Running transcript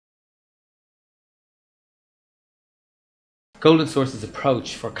GoldenSource's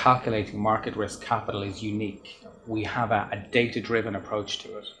approach for calculating market risk capital is unique. We have a data-driven approach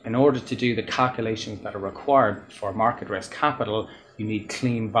to it. In order to do the calculations that are required for market risk capital, you need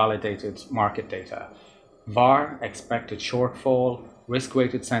clean, validated market data. VAR, expected shortfall,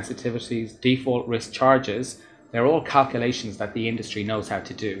 risk-weighted sensitivities, default risk charges, they're all calculations that the industry knows how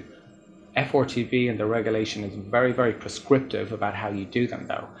to do. FRTB and the regulation is very, very prescriptive about how you do them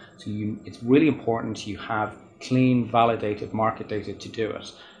though. So it's really important you have clean, validated market data to do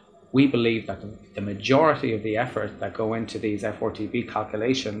it. We believe that the majority of the effort that go into these FRTB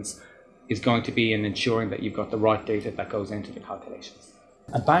calculations is going to be in ensuring that you've got the right data that goes into the calculations.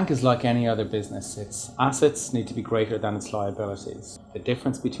 A bank is like any other business. Its assets need to be greater than its liabilities. The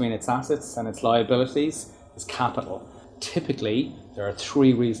difference between its assets and its liabilities is capital. Typically, there are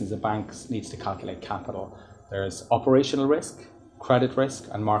three reasons a bank needs to calculate capital. There's operational risk, credit risk,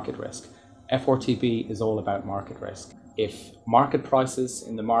 and market risk. FRTB is all about market risk. If market prices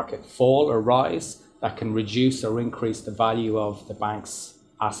in the market fall or rise, that can reduce or increase the value of the bank's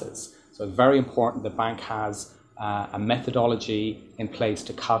assets. So it's very important the bank has a methodology in place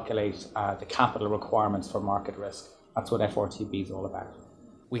to calculate the capital requirements for market risk. That's what FRTB is all about.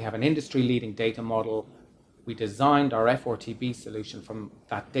 We have an industry-leading data model. We designed our FRTB solution from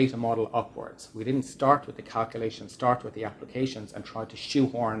that data model upwards. We didn't start with the calculations, start with the applications and try to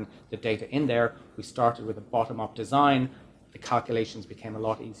shoehorn the data in there. We started with a bottom-up design. The calculations became a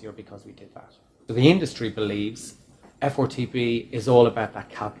lot easier because we did that. So the industry believes FRTB is all about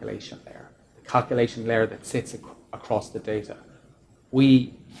that calculation layer, the calculation layer that sits across the data.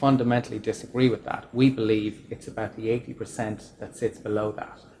 We fundamentally disagree with that. We believe it's about the 80% that sits below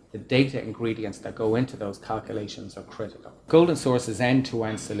that. The data ingredients that go into those calculations are critical. GoldenSource's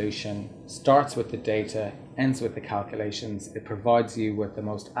end-to-end solution starts with the data, ends with the calculations. It provides you with the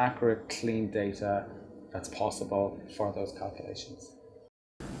most accurate, clean data that's possible for those calculations.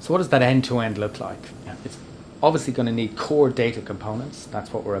 So what does that end-to-end look like? It's obviously going to need core data components.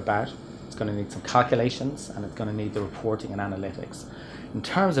 That's what we're about. It's going to need some calculations and it's going to need the reporting and analytics. In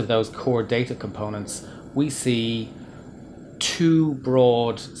terms of those core data components, we see two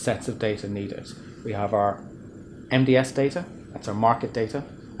broad sets of data needed. We have our MDS data, that's our market data,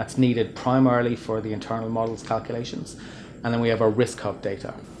 that's needed primarily for the internal models calculations, and then we have our risk hub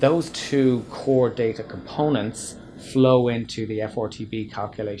data. Those two core data components flow into the FRTB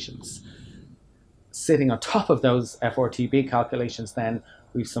calculations. Sitting on top of those FRTB calculations then,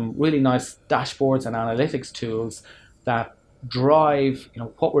 we have some really nice dashboards and analytics tools that drive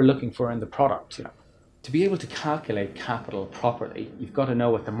what we're looking for in the product. To be able to calculate capital properly, you've got to know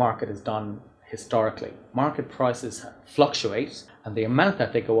what the market has done historically. Market prices fluctuate, and the amount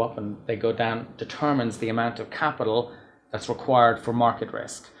that they go up and they go down determines the amount of capital that's required for market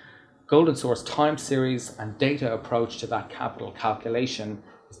risk. GoldenSource time series and data approach to that capital calculation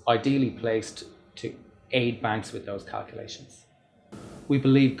is ideally placed to aid banks with those calculations. We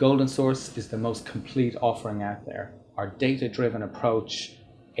believe GoldenSource is the most complete offering out there. Our data-driven approach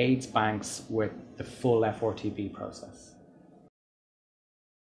aids banks with the full FRTB process.